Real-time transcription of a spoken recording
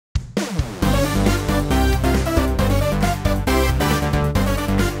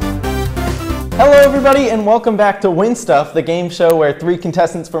Hello everybody and welcome back to Win Stuff, the game show where three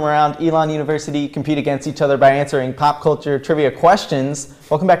contestants from around Elon University compete against each other by answering pop culture trivia questions.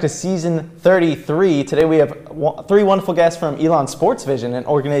 Welcome back to season 33. Today we have three wonderful guests from Elon Sports Vision, an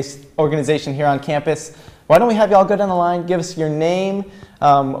organization here on campus. Why don't we have y'all go down the line, give us your name,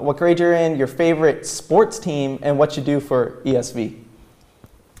 what grade you're in, your favorite sports team, and what you do for ESV.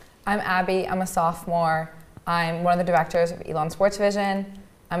 I'm Abby, I'm a sophomore. I'm one of the directors of Elon Sports Vision.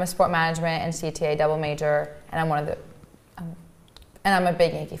 I'm a sport management and CTA double major, and I'm a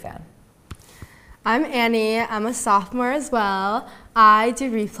big Yankee fan. I'm Annie. I'm a sophomore as well. I do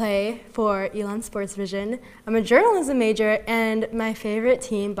replay for Elon Sports Vision. I'm a journalism major, and my favorite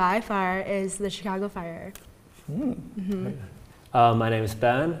team by far is the Chicago Fire. My name is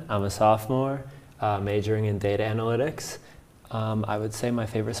Ben. I'm a sophomore, majoring in data analytics. I would say my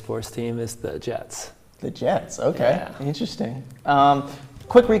favorite sports team is the Jets. The Jets, okay, yeah. Interesting.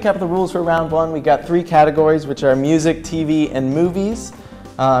 Quick recap of the rules for round one. We got three categories, which are music, TV, and movies.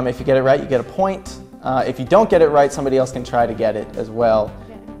 If you get it right, you get a point. If you don't get it right, somebody else can try to get it as well.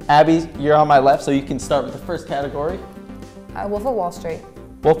 Yeah. Abby, you're on my left, so you can start with the first category. Wolf of Wall Street.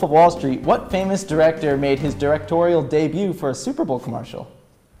 Wolf of Wall Street. What famous director made his directorial debut for a Super Bowl commercial?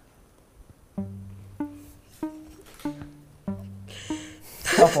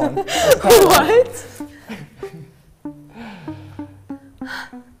 Tough one. What?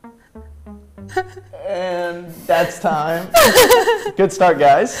 And that's time. Good start,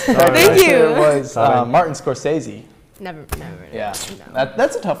 guys. Thank you. It was Martin Scorsese. Never. Yeah, no.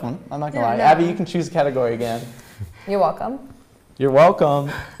 That's a tough one. I'm not gonna lie. No. Abby, you can choose a category again. You're welcome. You're welcome.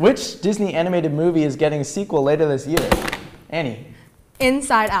 Which Disney animated movie is getting a sequel later this year? Annie.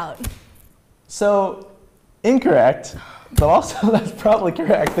 Inside Out. So, incorrect, but also that's probably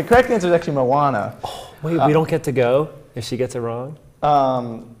correct. The correct answer is actually Moana. Oh, wait, we don't get to go if she gets it wrong?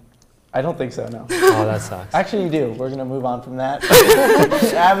 I don't think so, no. Oh, that sucks. Actually, you do. We're going to move on from that.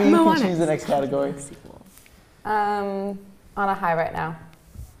 Abby, you can choose the next category. On a high right now.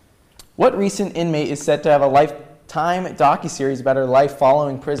 What recent inmate is set to have a lifetime docuseries about her life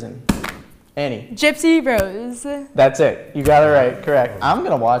following prison? Annie. Gypsy Rose. That's it. You got it right. Correct. I'm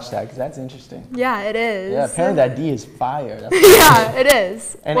going to watch that because that's interesting. Yeah, it is. Yeah, apparently that D is fire. Yeah, it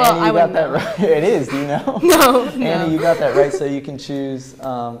is. And well, Annie, you got that right. It is, do you know? No. Annie, you got that right, so you can choose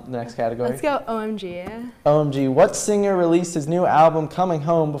the next category. Let's go OMG. OMG. What singer released his new album Coming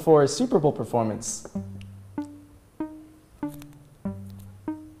Home before his Super Bowl performance? Go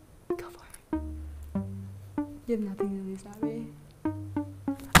for it. You have nothing to lose, Abby.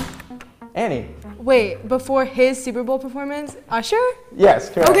 Annie. Wait, before his Super Bowl performance? Usher? Yes,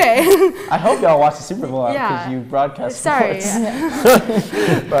 correct. Okay. I hope y'all watch the Super Bowl because you broadcast sports.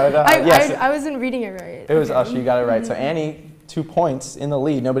 But, yes, I wasn't reading it right. It was Usher, you got it right. So Annie, 2 points in the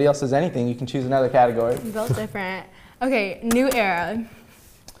lead. Nobody else has anything. You can choose another category. Built different. Okay, new era.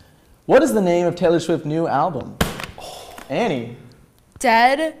 What is the name of Taylor Swift's new album? Annie.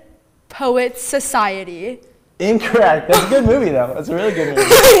 Dead Poets Society. Incorrect. That's a good movie, though. That's a really good movie.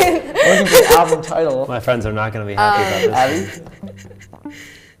 Looking for the album title. My friends are not going to be happy about this.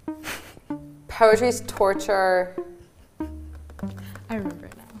 Abby? Poetry's Torture. I remember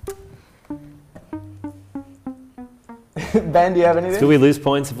it now. Ben, do you have anything? Do we lose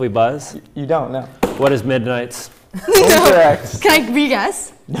points if we buzz? You don't, no. What is Midnight's? Incorrect. Can I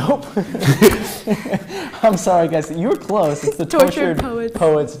re-guess? Nope. I'm sorry, guys. You were close. It's the Tortured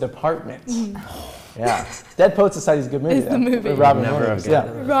Poets Department. Yeah. Dead Poets Society is a good movie. It's the movie. With Robin Never Williams. have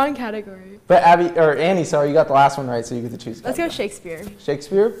Yeah. Wrong category. But Annie, sorry, you got the last one right, so you get to choose. Let's go Shakespeare.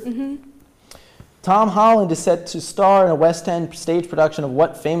 Shakespeare? Mm-hmm. Tom Holland is set to star in a West End stage production of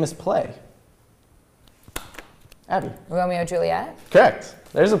what famous play? Abby. Romeo and Juliet. Correct.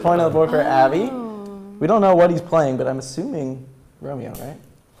 There's a point on the board for Abby. We don't know what he's playing, but I'm assuming Romeo, right?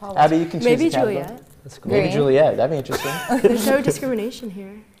 Probably. Abby, you can choose Maybe the category. Juliet. That's cool. Maybe Green. Juliet. That'd be interesting. There's no discrimination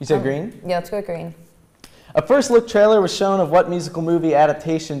here. You said green? Yeah, let's go green. A first look trailer was shown of what musical movie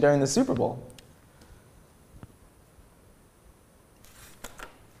adaptation during the Super Bowl?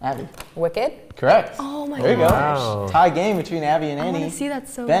 Abby. Wicked. Correct. Oh my There you go. Wow. Tie game between Abby and I Annie. want to see that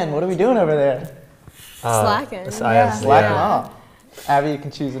so Ben, bad. what are we doing over there? Slacking. Slacking off. Abby, you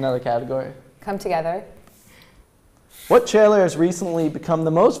can choose another category. Come together. What trailer has recently become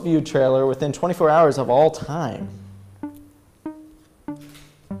the most viewed trailer within 24 hours of all time?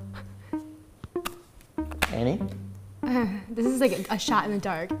 Annie? This is like a shot in the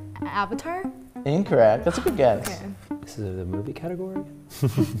dark. Avatar? Incorrect. That's a good guess. Okay. This is the movie category?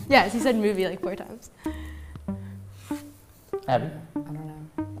 Yes, he said movie like 4 times. Abby? I don't know.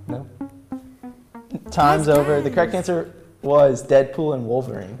 No? Time's over. The correct answer was Deadpool and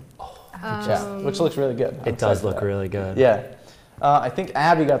Wolverine. Yeah, which looks really good. I'm It does excited for look that. really good. Yeah. I think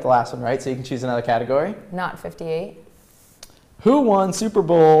Abby got the last one, right? So you can choose another category. Not 58. Who won Super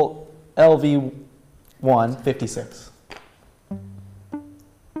Bowl LV1 56?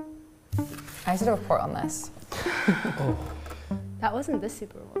 I did a report on this. That wasn't this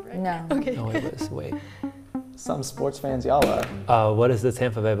Super Bowl, right? No. Okay. No, it was. Wait. Some sports fans, y'all are. What is the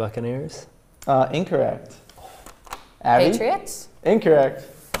Tampa Bay Buccaneers? Incorrect. Abby? Patriots? Incorrect.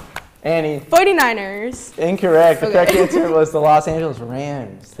 Annie? 49ers. Incorrect. The Okay. correct answer was the Los Angeles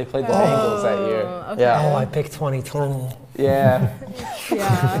Rams. They played the Bengals that year. Okay. Yeah. Oh, I picked 2020. Yeah.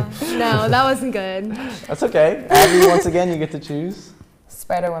 Yeah. No, that wasn't good. That's okay. Abby, once again, you get to choose.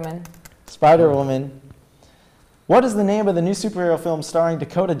 Spider-Woman. Spider-Woman. What is the name of the new superhero film starring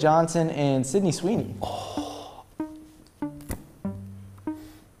Dakota Johnson and Sydney Sweeney?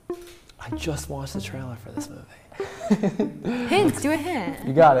 I just watched the trailer for this movie. Hints. Do a hint.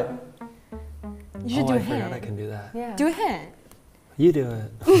 You got it. You should do I a forgot hint. I can do that. Yeah. Do a hint. You do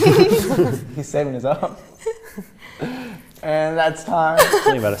it. He's saving his up. And that's time.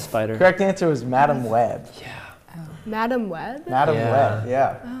 Something about a spider. Correct answer was Madam Web. Yeah. Madam Web. Madam Yeah. Web,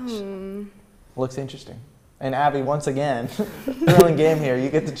 yeah. Looks interesting. And Abby, once again, thrilling game here. You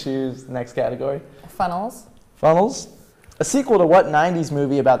get to choose the next category. Funnels. Funnels. A sequel to what 90s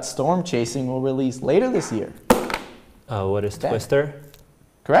movie about storm chasing will release later this year? What is Ben. Twister?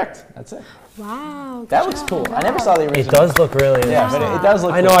 Correct. That's it. Wow. That looks cool. I never saw the original. It does look really Yeah, interesting. but it does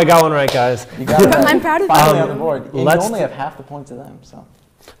look I know cool. I got one right, guys. You got it. I'm proud of Finally you. on the board. And you let's only do- have half the points of them, so.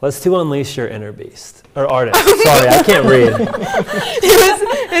 Let's do Unleash Your Inner Beast. Or Artist. Sorry, I can't read.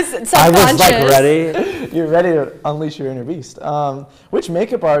 It's I was like subconscious. ready. You're ready to unleash your inner beast. Which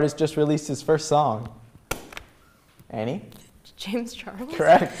makeup artist just released his first song? Annie? James Charles.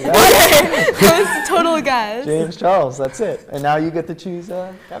 Correct. Yeah. That was a total guess. James Charles, that's it. And now you get to choose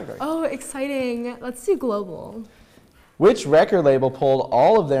a category. Oh, exciting. Let's do global. Which record label pulled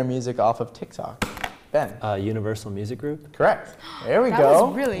all of their music off of TikTok? Ben. Universal Music Group. Correct. There we That go.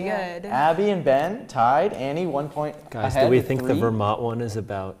 was really good. Abby and Ben tied. Annie, 1 point Guys, ahead do we with think the 3. Vermont one is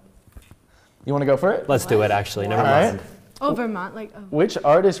about? You want to go for it? Let's do it, actually. Never All right. mind. Oh, Vermont. Like, oh. Which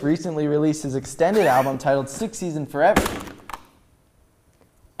artist recently released his extended album titled Six Season Forever?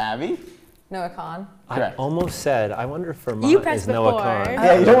 Abby? Noah Khan. I Correct. almost said, I wonder if You Vermont pressed is Noah before. Khan.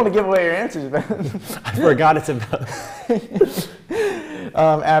 Yeah, you don't want to give away your answers, Ben. I forgot it's about.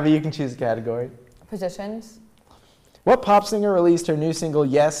 Abby, you can choose a category. Positions. What pop singer released her new single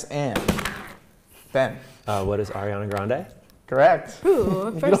Yes and? Ben. What is Ariana Grande? Correct.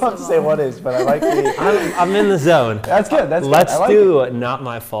 Ooh, You first don't have of to say all. what is, but I like the. I'm in the zone. That's good. That's good. Let's I like do Not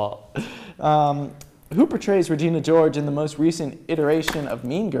My Fault. it. Who portrays Regina George in the most recent iteration of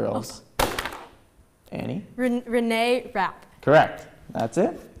Mean Girls? Annie. Renee Rapp. Correct. That's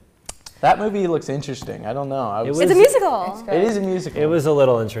it. That movie looks interesting. I don't know. I was, It's a musical. It's good. it is a musical. It was a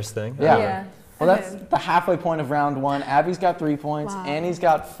little interesting. Yeah. Yeah. Well, that's the halfway point of round 1. Abby's got 3 points. Wow. Annie's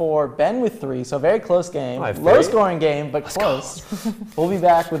got 4. Ben with 3. So very close game. I have Low 3. scoring game, but close. We'll be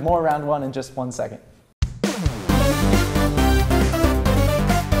back with more round 1 in just 1 second.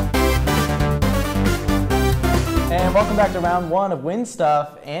 And welcome back to round 1 of Win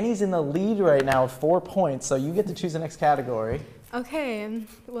Stuff. Annie's in the lead right now with 4 points, so you get to choose the next category. Okay,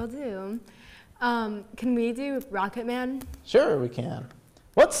 will do. Can we do Rocket Man? Sure, we can.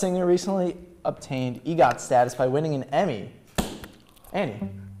 What singer recently obtained EGOT status by winning an Emmy? Annie.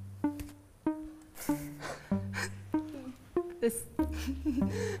 This.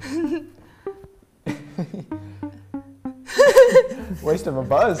 Waste of a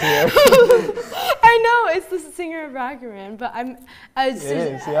buzz here. I know it's the singer of Rocket Man, but I'm. It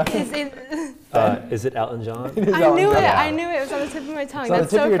is, yeah. Is it Elton John? It is I Elton knew it. John. I knew it was on the tip of my tongue. It's on the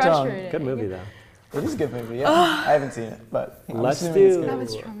That's tip of so your tongue. frustrating. Good movie, though. It is a good movie, yeah. I haven't seen it, but I'm Let's assuming it's do. good. That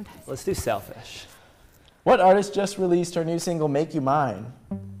was traumatizing. Let's do Selfish. What artist just released her new single, Make You Mine?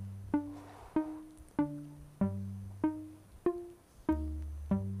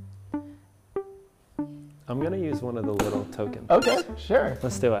 I'm gonna use one of the little tokens. Okay, sure.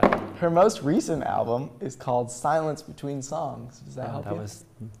 Let's do it. Her most recent album is called Silence Between Songs. Does that help That you? was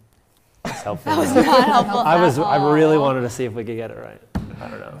that's helpful. That was not helpful. I really wanted to see if we could get it right. I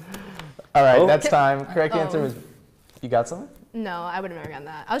don't know. All right, Oh. that's time. Correct Oh. answer was, you got something? No, I would have never gotten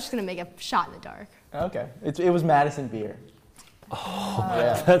that. I was just gonna make a shot in the dark. Okay, it was Madison Beer. Oh.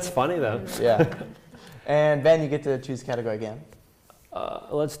 Yeah, That's funny though. yeah. And Ben, you get to choose a category again.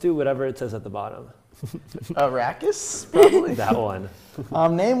 Let's do whatever it says at the bottom. Arrakis, probably. That one.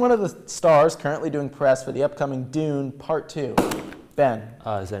 Name one of the stars currently doing press for the upcoming Dune Part 2. Ben.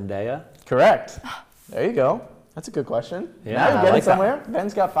 Zendaya. Correct. There you go. That's a good question. Yeah, Now you're I getting like that. somewhere.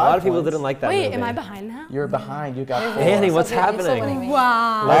 Ben's got 5 A lot of people points. didn't like that Wait, movie. am I behind now? You're behind. You got 4. Annie, what's You're still winning happening? me.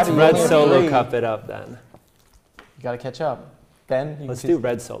 Wow. Let's Abby, you Red only have Solo 3. Cup it up then. You got to catch up. Ben, you Let's can do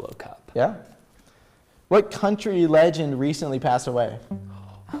Red Solo Cup. Yeah. What country legend recently passed away?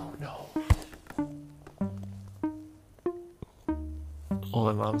 Oh no. Oh,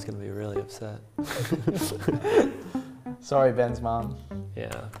 my mom's gonna be really upset. Sorry, Ben's mom.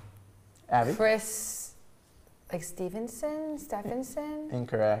 Yeah. Abby? Chris, like Stephenson?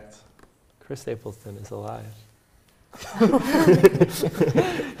 Incorrect. Chris Stapleton is alive.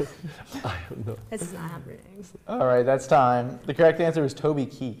 I don't know. It's not happening. All right, that's time. The correct answer was Toby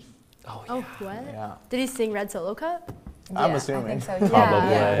Keith. Oh, Oh, what? Yeah. Did he sing Red Solo Cup? I'm Yeah, assuming. I think so. Probably.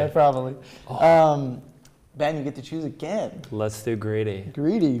 Yeah, probably. Ben, you get to choose again. Let's do greedy.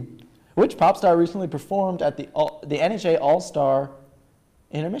 Greedy. Which pop star recently performed at the NHA All-Star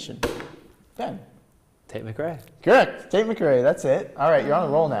intermission? Ben. Tate McRae. Correct. Tate McRae. That's it. All right, you're on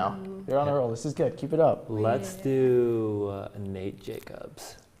a roll now. You're on a roll. This is good. Keep it up. Let's do Nate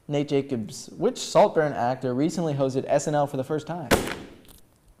Jacobs. Nate Jacobs. Which Saltburn actor recently hosted SNL for the first time?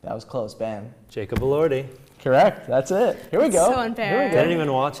 That was close, Ben. Jacob Elordi. Correct. That's it. Here we go. So unfair. Here we I go. didn't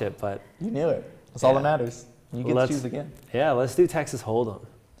even watch it, but You knew it. That's all that Yeah. matters. You get Let's- to choose again. yeah, let's do Texas Hold'em.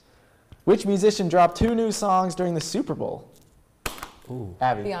 Which musician dropped 2 new songs during the Super Bowl? Ooh.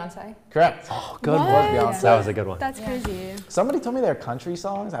 Abby. Beyonce. Correct. Oh, good What? one. Beyonce. That was a good one. That's Yeah. crazy. Somebody told me they're country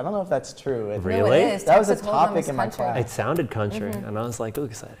songs. I don't know if that's true. Really? No, it is. That was a Texas Hold'em topic is in my country. class. It sounded country, and I was like, ooh,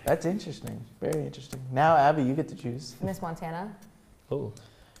 excited. That's interesting. Very interesting. Now, Abby, you get to choose. Miss Montana. Oh,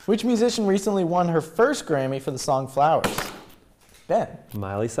 Which musician recently won her first Grammy for the song Flowers? Ben.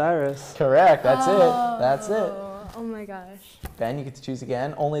 Miley Cyrus. Correct. That's it. That's it. Oh my gosh. Ben, you get to choose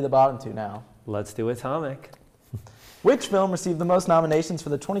again. Only the bottom 2 now. Let's do Atomic. Which film received the most nominations for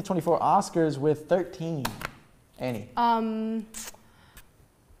the 2024 Oscars with 13? Annie.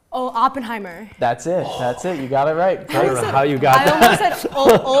 Oppenheimer. That's it. That's it. You got it right. I don't know how you got I that. almost said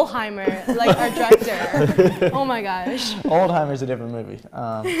Olheimer, like our director. Oh my gosh. Oldheimer's a different movie.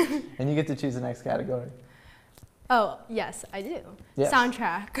 And you get to choose the next category. Oh, yes, I do. Yes.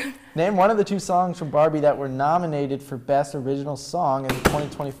 Soundtrack. Name one of the 2 songs from Barbie that were nominated for Best Original Song in the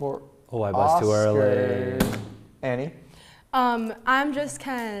 2024 Oh, I buzzed too early. Oscars. Annie? I'm Just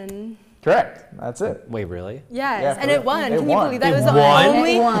Ken. Correct. That's it. Wait, really? Yes, Yeah, and it won. it Can won. you believe that It was the won?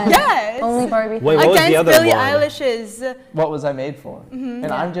 only? It won. Yes. Only Barbie. Wait, what was the Against other Billie one? Eilish's. What was I made for? And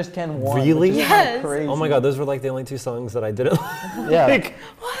I'm Just Ken won. Really? Which is Yes. Crazy. Oh my god, those were like the only 2 songs that I didn't Yeah. like.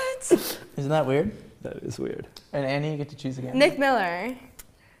 What? Isn't that weird? That is weird. And Annie, you get to choose again. Nick Miller.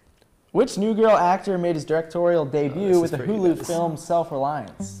 Which New Girl actor made his directorial debut this with is the for you Hulu guys. film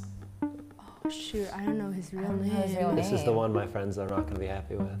Self-Reliance? Oh shoot, I don't know his real don't know name. his real name. This is the one my friends are not going to be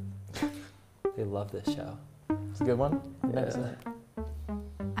happy with. They love this show. It's a good one. I've never Yeah. seen it.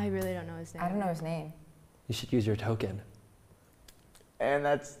 I really don't know his name. I don't know his name. You should use your token. And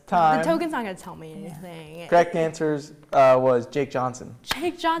that's time. The token's not gonna tell me anything. Correct answers was Jake Johnson.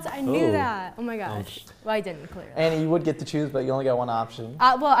 Jake Johnson, I knew Oh. that. Oh my gosh. Well, I didn't clearly. Annie, you would get to choose, but you only got one option.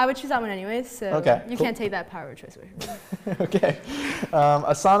 Well, I would choose that one anyways, so Okay, you cool. can't take that power of choice away from me. Okay.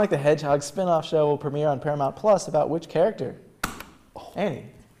 A Sonic the Hedgehog spin-off show will premiere on Paramount Plus about which character? Annie,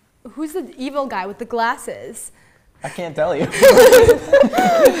 Who's the evil guy with the glasses? I can't tell you.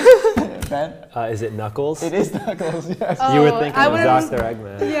 Ben? Is it Knuckles? It is Knuckles, yes. You were Oh, thinking I of would've- Dr.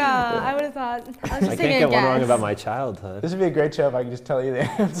 Eggman. Yeah, I would have thought. I was just I taking can't a get one wrong guess. about my childhood. This would be a great show if I could just tell you the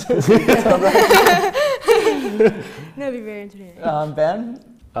answers. No, it'd be very entertaining. Ben?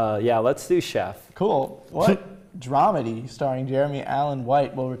 Yeah, let's do Chef. Cool. What dramedy starring Jeremy Allen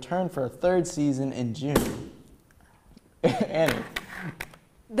White will return for a 3rd season in June? Annie,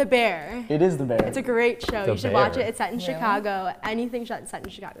 The Bear. it is The Bear. It's a great show. The You should watch Bear. it. It's set in Really? Chicago. Anything set in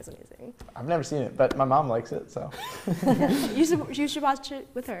Chicago is amazing. I've never seen it, but my mom likes it, so You should watch it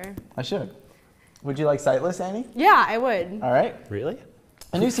with her. I should. Would you like Sightless, Annie? Yeah, I would. All right. Really?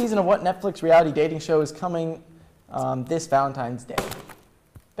 A new season of what Netflix reality dating show is coming this Valentine's Day?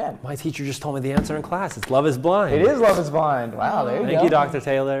 Ben. My teacher just told me the answer in class. It's Love is Blind. It is Love is Blind. Wow, there you go. Thank you, Dr.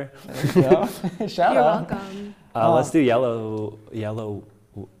 Taylor. There you go. Shout You're out. welcome. Let's do yellowish.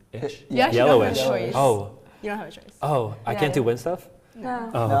 You actually Yellowish. don't have a choice. Oh, You don't have a choice. I Yeah. can't do win stuff?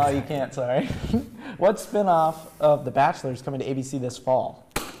 No. Oh, No, okay. you can't, sorry. What spin-off of The Bachelor is coming to ABC this fall?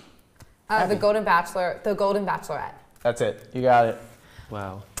 The Golden Bachelor. The Golden Bachelorette. That's it. You got it.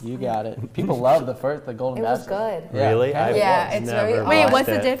 Wow. You got it. People love the Golden It was Bachelor. good. Yeah, Really? kind of I've Yeah, was. it's never very Wait, watched what's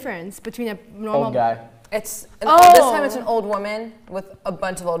it. the difference between a normal? Old guy. This Oh. time it's an old woman with a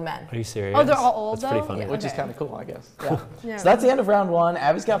bunch of old men. Are you serious? Oh, they're all old, That's pretty though? funny. Yeah. Which is Okay. kind of cool, I guess. Yeah. Yeah. So that's the end of round 1.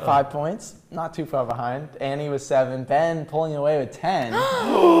 Abby's got 5 points, not too far behind. Annie with 7. Ben pulling away with 10.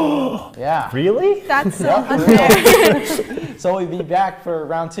 Yeah. Really? That's so Yep. unfair. So we'll be back for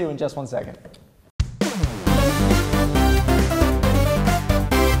round 2 in just 1 second.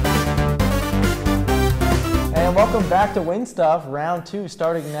 And welcome back to Win Stuff, round 2,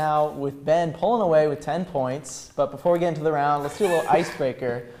 starting now with Ben pulling away with 10 points. But before we get into the round, let's do a little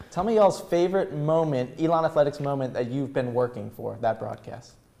icebreaker. Tell me y'all's favorite moment, Elon Athletics moment, that you've been working for, that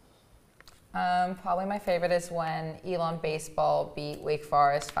broadcast. Probably my favorite is when Elon Baseball beat Wake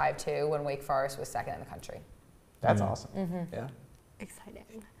Forest 5-2 when Wake Forest was second in the country. That's awesome. Yeah.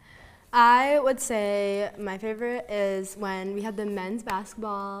 Exciting. I would say my favorite is when we had the men's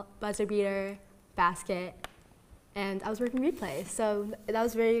basketball buzzer beater basket, and I was working replay, so that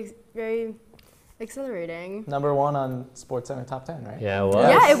was very, very exhilarating. Number 1 on SportsCenter Top 10, right? Yeah, it was.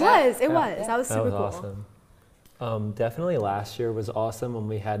 Yeah, it Yeah. was. It Yeah. was. That was That super was cool. awesome. Definitely last year was awesome when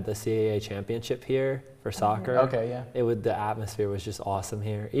we had the CAA championship here for soccer. Okay, yeah. The atmosphere was just awesome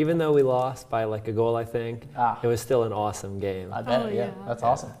here. Even though we lost by like a goal, I think, Ah. it was still an awesome game. I bet, Oh, yeah. yeah. That's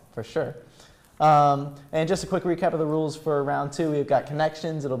awesome, for sure. And just a quick recap of the rules for round 2. We've got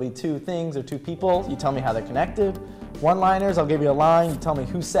connections. It'll be 2 things or 2 people. You tell me how they're connected. One-liners, I'll give you a line. You tell me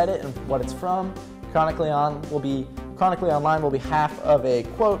who said it and what it's from. Chronically Online will be half of a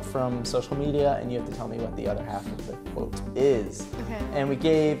quote from social media, and you have to tell me what the other half of the quote is. Okay. And we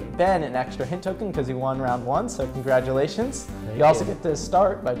gave Ben an extra hint token because he won round 1, so congratulations. Thank You also you. get to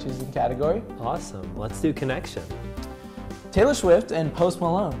start by choosing category. Awesome. Let's do connection. Taylor Swift and Post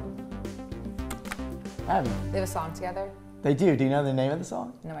Malone. Abby. They have a song together? They do. Do you know the name of the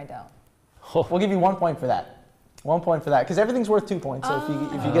song? No, I don't. We'll give you 1 point for that. 1 point for that, because everything's worth 2 points. So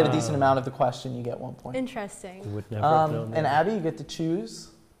if you get a decent amount of the question, you get 1 point. Interesting. Would never have known And that. Abby, you get to choose.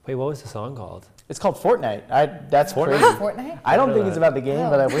 Wait, what was the song called? It's called Fortnite. That's Fortnite? crazy. Fortnite? I don't know think it's that. about the game,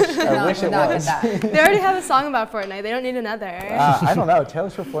 but I wish No, it no, I get was. that. They already have a song about Fortnite. They don't need another. I don't know. Taylor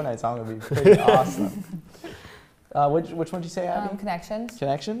Swift Fortnite song would be pretty awesome. Which one did you say, Abby? Connections.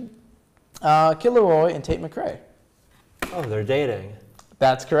 Connection. Killer Roy and Tate McRae. Oh, they're dating.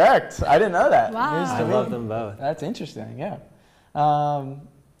 That's correct. I didn't know that. Wow. News to I me. love them both. That's interesting. Yeah.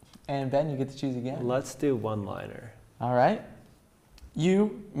 And Ben, you get to choose again. Let's do one-liner. All right.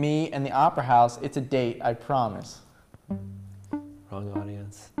 You, me, and the Opera House. It's a date, I promise. Wrong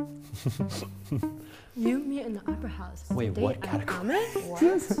audience. You, me, and the Opera House. Wait, Date, what I category?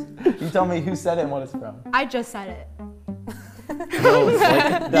 promise? You tell me who said it and what it's from. I just said it. No, it's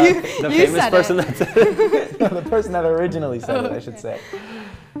like the you famous said person that said it. The person that originally said it, I should say.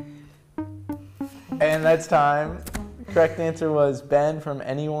 And that's time. Correct answer was Ben from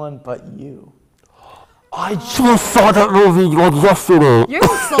Anyone But You. I just saw that movie like yesterday. You're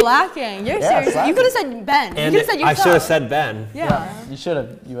slacking. You're Yeah, serious. You could have said Ben. And you could have said I yourself. should have said Ben. Yeah. You should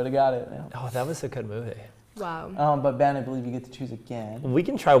have. You would have got it. Yeah. Oh, that was a good movie. Wow. But Ben, I believe you get to choose again. We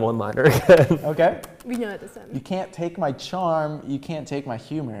can try one-liner again. Okay. We know it this You time. can't take my charm. You can't take my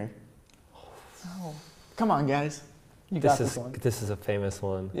humor. Oh. Come on, guys. You got This this one. is a famous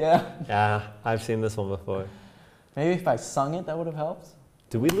one. Yeah. Yeah, I've seen this one before. Maybe if I sung it, that would have helped.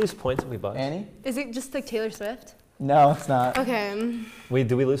 Do we lose points if we buzz? Annie? Is it just like Taylor Swift? No, it's not. Okay. Wait,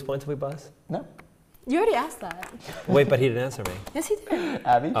 do we lose points if we buzz? No. You already asked that. Wait, but he didn't answer me. Yes, he did.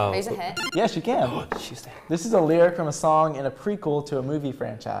 Abby? Oh. Raise a hit. Yes, you can. She's there. This is a lyric from a song in a prequel to a movie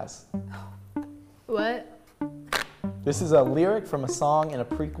franchise. What? This is a lyric from a song in a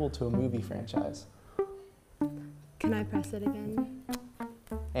prequel to a movie franchise. Can I press it again?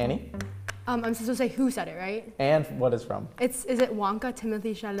 Annie? I'm supposed to say who said it, right? And what is from? Is it Wonka,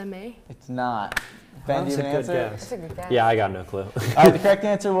 Timothy Chalamet? It's not. Ben, do you That was a have an good answer? guess. That's a good guess. Yeah, I got no clue. All right, the correct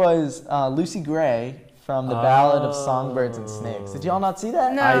answer was Lucy Gray from The Ballad of Songbirds and Snakes. Did y'all not see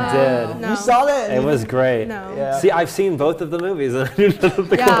that? No. I did. No. You saw that? It was great. No. Yeah. See, I've seen both of the movies and I didn't know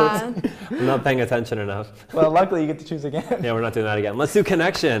the Yeah. quotes. I'm not paying attention enough. Well, luckily you get to choose again. Yeah, we're not doing that again. Let's do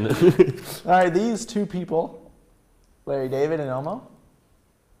connection. All right, these two people, Larry David and Elmo.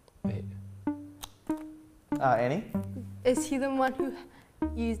 Wait. Annie? Is he the one who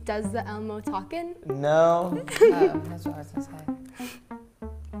does the Elmo talking? No. That's what I was going to say.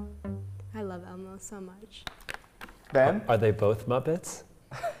 I love Elmo so much. Ben? Are they both Muppets?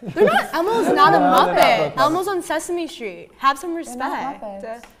 They're not. Elmo's not a No, they're not Muppet. both Muppets. Elmo's on Sesame Street. Have some respect. not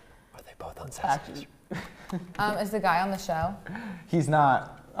Muppets. Are they both on Sesame Actually, Street? Is the guy on the show? he's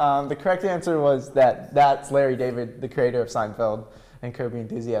not. The correct answer was that's Larry David, the creator of Seinfeld and Curb Your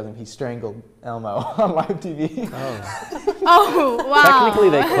Enthusiasm. He strangled Elmo on live TV. Oh. Oh, wow. Technically,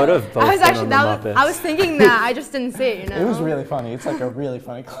 they could have both been on the Muppets. I was thinking that. I just didn't see it, you know? It was really funny. It's like a really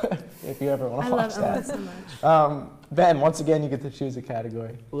funny clip if you ever want I to watch love Elmo that. so much. Ben, once again, you get to choose a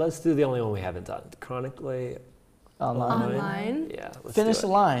category. Let's do the only one we haven't done. Chronically Online? Yeah, let's Finish do the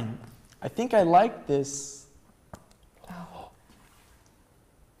it. line. I think I like this.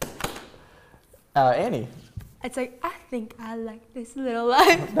 Annie. It's like, I think I like this little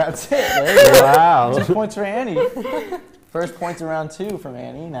life. That's it. There you go. Wow. 2 points for Annie. First points around 2 from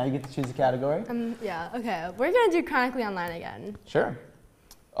Annie. Now you get to choose a category. Yeah, okay. We're going to do Chronically Online again. Sure.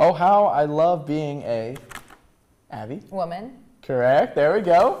 Oh, how I love being a Abby. Woman. Correct. There we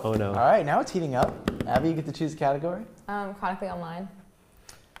go. Oh, no. All right, now it's heating up. Abby, you get to choose a category. Chronically online.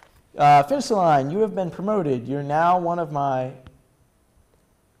 Finish the line. You have been promoted. You're now one of my.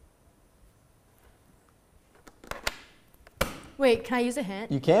 Wait, can I use a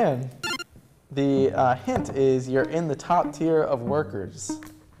hint? You can. The hint is you're in the top tier of workers.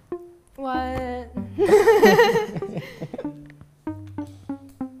 What?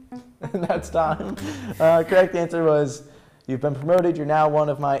 That's time. Correct answer was you've been promoted. You're now one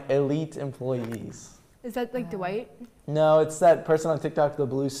of my elite employees. Is that like Dwight? No, it's that person on TikTok with the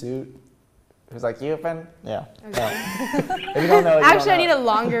blue suit who's like, you've been. Yeah. Okay. Yeah. If you don't know, Actually, I need a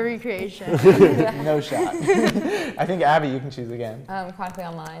longer recreation. No shot. I think Abby, you can choose again. Chronically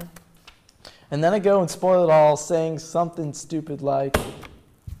online. And then I go and spoil it all, saying something stupid like.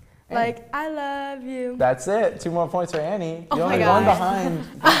 Like, I love you. That's it. 2 more points for Annie. Oh You're my only one God. behind.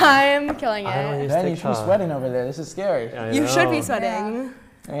 I'm killing I don't it. use Annie, you should be TikTok. sweating over there. This is scary. I You should be know. sweating.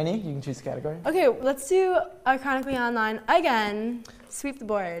 Annie, you can choose a category. Okay, let's do a Chronically Online again. Sweep the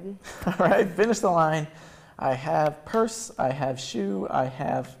board. All right, finish the line. I have purse, I have shoe, I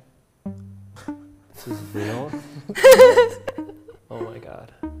have. This is real? Oh my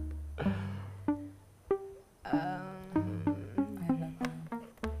god.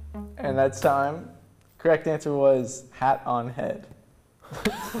 And that's time. Correct answer was hat on head.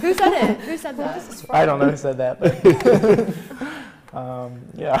 Who said it? Who said that? I don't know who said that, but.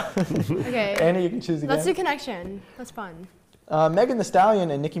 Yeah. Okay. Annie, you can choose again. Let's do Connection. That's fun. Megan Thee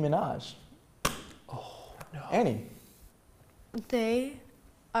Stallion and Nicki Minaj. Oh, no. Annie. They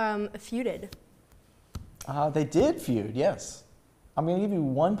feuded. They did feud, yes. I'm going to give you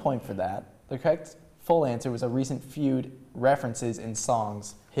 1 point for that. The correct full answer was a recent feud references in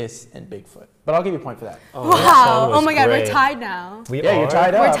songs Hiss and Bigfoot. But I'll give you a point for that. Oh, that song Wow. was Oh my God, great. we're tied now. We Yeah, are? you're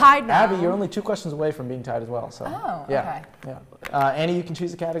tied up. We're tied now. Abby, you're only 2 questions away from being tied as well. So. Oh, Yeah. okay. Yeah. Annie, you can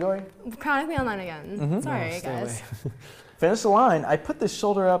choose a category. Chronically Online again. Mhm. Sorry, Oh, stay guys. away. Finish the line. I put this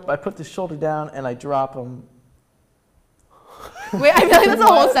shoulder up, I put this shoulder down, and I drop them, Wait, I feel like that's a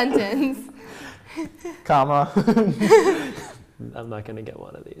whole sentence. comma. I'm not gonna get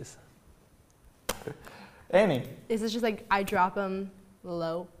one of these. Annie. Is this just like I drop them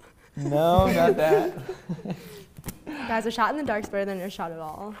low? No, not that. Guys, a shot in the dark's better than a shot at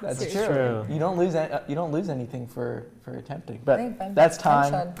all. That's Seriously. true. true. You don't lose anything for attempting. I But think Ben- that's Ben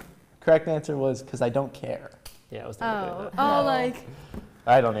time. should. Correct answer was because I don't care. Yeah, I was thinking Oh, about that. oh, No. like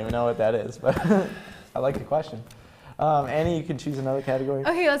I don't even know what that is, but I like the question. Annie, you can choose another category.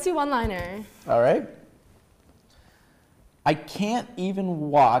 okay. Let's do one-liner. All right. I can't even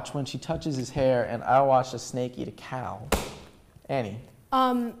watch when she touches his hair, and I watch a snake eat a cow. Annie.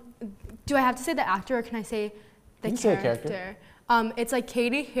 Do I have to say the actor or can I say the You can say a character? character. It's like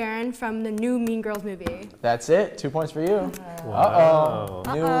Katie Heron from the new Mean Girls movie. That's it. 2 points for you. Wow.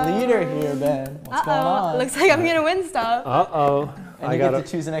 Uh-oh. New leader here, Ben. What's going on? Looks like I'm gonna win stuff. Uh-oh. and I you got get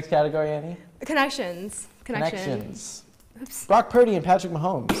to choose the next category, Annie. Connections. Connections. Oops. Brock Purdy and Patrick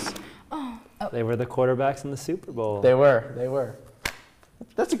Mahomes. They were the quarterbacks in the Super Bowl. They were.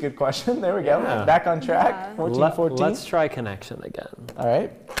 That's a good question. There we go. Yeah. Back on track. Yeah. 14-14. Let's try Connection again. All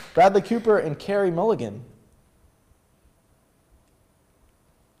right. Bradley Cooper and Carey Mulligan.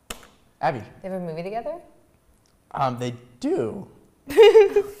 Abby. They have a movie together? They do.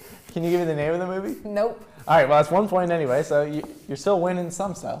 Can you give me the name of the movie? Nope. All right. Well, that's 1 point anyway, so you're still winning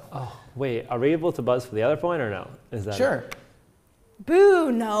some stuff. Oh, wait. Are we able to buzz for the other point or no? Is that Sure.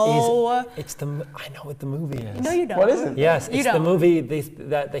 Boo! No. It's the. I know what the movie is. No, you don't. What is it? Yes, You it's the don't. movie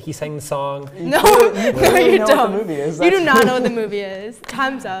that he sang the song. No, You no, clearly you know don't. what the movie is. You do That's- not know what the movie is.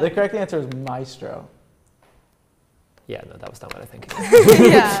 Time's up. The correct answer is Maestro. Yeah, no, that was not what I think.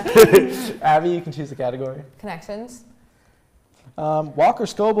 Yeah. Abby, you can choose the category. Connections? Walker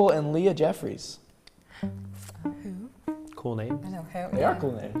Scoble and Leah Jeffries. Cool name. I know who. They are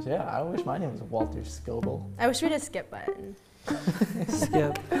cool names. Yeah, I wish my name was Walter Scoble. I wish we had a skip button.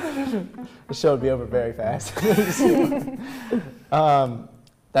 Skip. The show would be over very fast.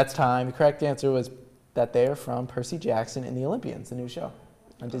 That's time. The correct answer was that they are from Percy Jackson and the Olympians, the new show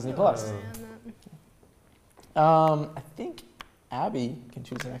on Disney Plus. I think Abby can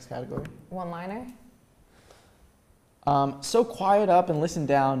choose the next category. One-liner? So quiet up and listen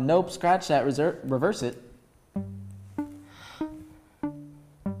down. Nope, scratch that, reverse it.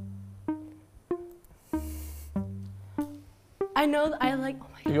 I know, I like, oh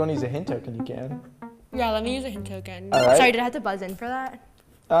my If you want to use a hint token, you can. Yeah, let me use a hint token. All right. Sorry, did I have to buzz in for that?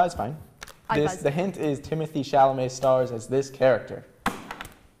 It's fine. I buzzed. The hint is Timothée Chalamet stars as this character.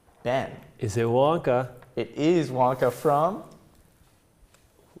 Ben. Is it Wonka? It is Wonka from?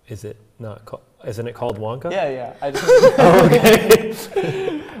 Is it not called? Isn't it called Wonka? Yeah. Oh, okay.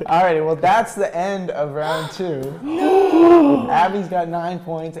 Alrighty, well that's the end of round 2. No. Abby's got 9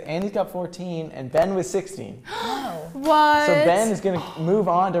 points, Annie's got 14, and Ben with 16. What? So Ben is going to move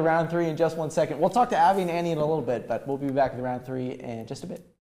on to round 3 in just 1 second. We'll talk to Abby and Annie in a little bit, but we'll be back with round 3 in just a bit.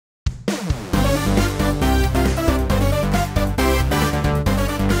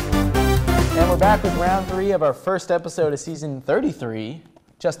 And we're back with round 3 of our first episode of season 33.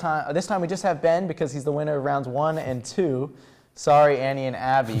 This time we just have Ben because he's the winner of rounds 1 and 2. Sorry, Annie and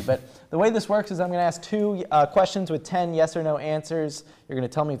Abby. But the way this works is I'm going to ask 2 questions with 10 yes or no answers. You're going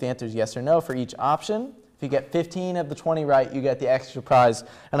to tell me if the answer is yes or no for each option. If you get 15 of the 20 right, you get the extra prize.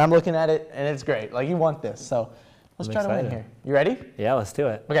 And I'm looking at it, and it's great. Like, you want this. So let's try to win here. You ready? Yeah, let's do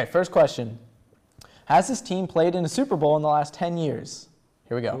it. Okay, first question. Has this team played in a Super Bowl in the last 10 years?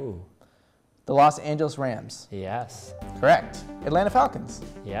 Here we go. Ooh. The Los Angeles Rams. Yes. Correct. Atlanta Falcons.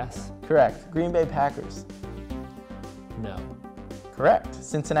 Yes. Correct. Green Bay Packers. No. Correct.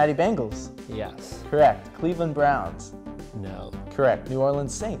 Cincinnati Bengals. Yes. Correct. Cleveland Browns. No. Correct. New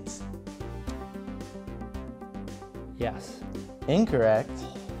Orleans Saints. Yes. Incorrect.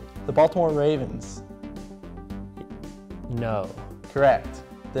 The Baltimore Ravens. No. Correct.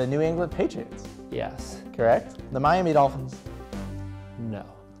 The New England Patriots. Yes. Correct. The Miami Dolphins. No.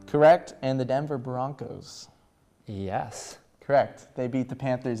 Correct. And the Denver Broncos. Yes. Correct. They beat the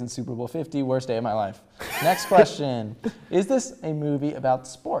Panthers in Super Bowl 50. Worst day of my life. Next question. Is this a movie about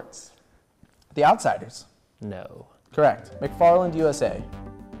sports? The Outsiders. No. Correct. McFarland USA.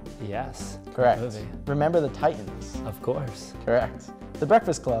 Yes. Correct. Movie. Remember the Titans. Of course. Correct. The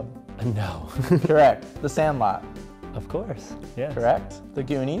Breakfast Club. No. Correct. The Sandlot. Of course. Yes. Correct. The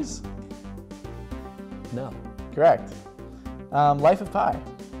Goonies. No. Correct. Life of Pi.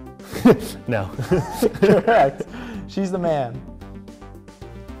 No. Correct. She's the Man.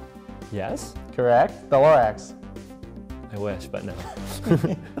 Yes. Correct. The Lorax. I wish, but no.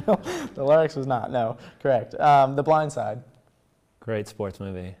 The Lorax was not. No. Correct. The Blind Side. Great sports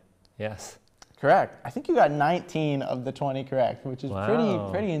movie. Yes. Correct. I think you got 19 of the 20 correct, which is Wow.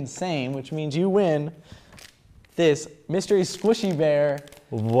 pretty insane, which means you win this mystery squishy bear.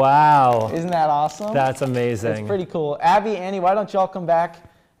 Wow. Isn't that awesome? That's amazing. That's pretty cool. Abby, Annie, why don't y'all come back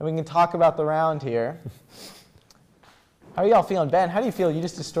and we can talk about the round here. How are y'all feeling? Ben, how do you feel? You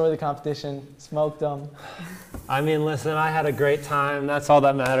just destroyed the competition, smoked them. I mean, listen, I had a great time. That's all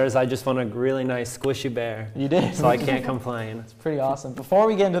that matters. I just won a really nice squishy bear. You did. So I can't complain. It's pretty awesome. Before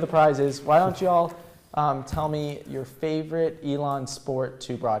we get into the prizes, why don't y'all tell me your favorite Elon sport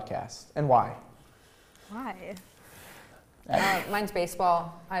to broadcast and why? Why? Mine's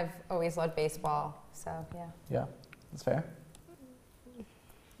baseball. I've always loved baseball, so yeah. Yeah, that's fair.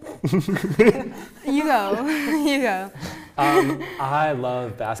 You go. You go. I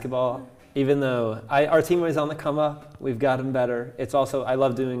love basketball. Even though our team is on the come up, we've gotten better. It's also, I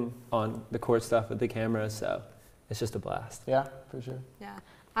love doing on the court stuff with the cameras, so it's just a blast. Yeah, for sure. Yeah.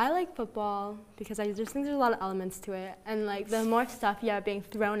 I like football because I just think there's a lot of elements to it. And like the more stuff you have being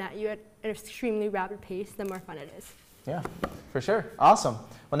thrown at you at an extremely rapid pace, the more fun it is. Yeah, for sure. Awesome.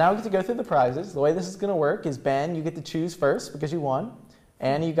 Well, now we get to go through the prizes. The way this is going to work is Ben, you get to choose first because you won.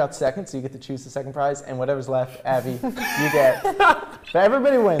 Annie, you got second, so you get to choose the second prize. And whatever's left, Abby, you get. But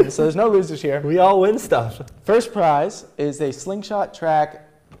everybody wins, so there's no losers here. We all win stuff. First prize is a slingshot track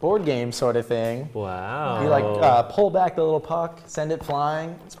board game sort of thing. Wow. You like pull back the little puck, send it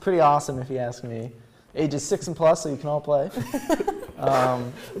flying. It's pretty awesome if you ask me. Ages 6 and plus, so you can all play.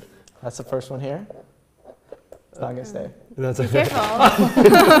 That's the first one here. It's not gonna stay. That's Be okay.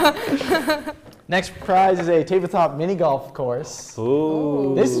 careful. Next prize is a tabletop mini golf course.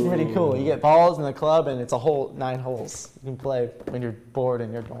 Ooh. This is pretty cool. You get balls in the club, and it's a whole 9 holes. You can play when you're bored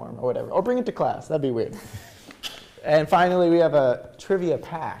in your dorm or whatever. Or bring it to class. That'd be weird. And finally, we have a trivia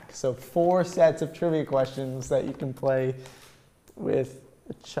pack. So 4 sets of trivia questions that you can play with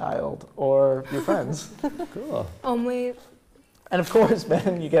a child or your friends. Cool. Only. And of course,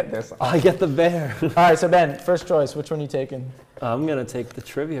 Ben, you get this. I get the bear. All right, so Ben, first choice. Which one are you taking? I'm going to take the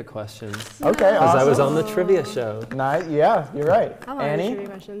trivia questions. Okay, Because I was awesome. on the trivia show. Yeah, you're right. I want Annie, trivia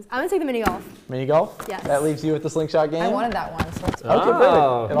questions. I'm gonna take the mini golf. mini golf? Yes. That leaves you with the slingshot game? I wanted that one, so it's Okay,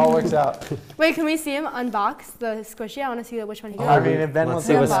 Oh. perfect. It all works out. Wait, can we see him unbox the squishy? I want to see which one he got. I mean, if Ben Let's wants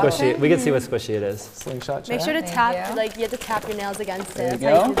see to what unbox squishy. it. We can see what squishy it is. slingshot Make chat. sure to Thank tap, you. like you have to tap your nails against There it. you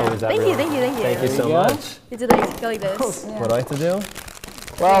That's how you go. do Oh, is that Thank you, really- thank you, thank you. Thank you so you go. much. You did like go like this. Yeah. What do I have to do?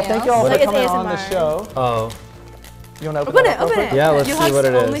 Well, Anything thank you all else? for Like, coming it's on the ASMR. show. Oh. You want to Open it it, up real open quick? it. Yeah, let's you see have what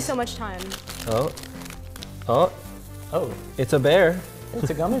it only is. so much time. Oh. Oh. Oh, It's a bear.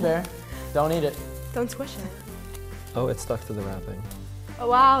 it's a gummy bear. Don't eat it. Don't squish it. Oh, it's stuck to the wrapping. Oh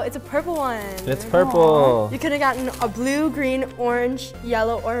wow, it's a purple one. It's purple. You could have gotten a blue, green, orange,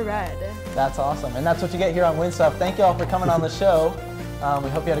 yellow, or red. That's awesome. And that's what you get here on Win Stuff. Thank you all for coming on the show. We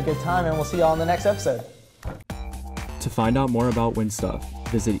hope you had a good time, and we'll see you all in the next episode. To find out more about Win Stuff,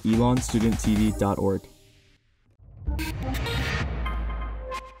 visit elonstudenttv.org.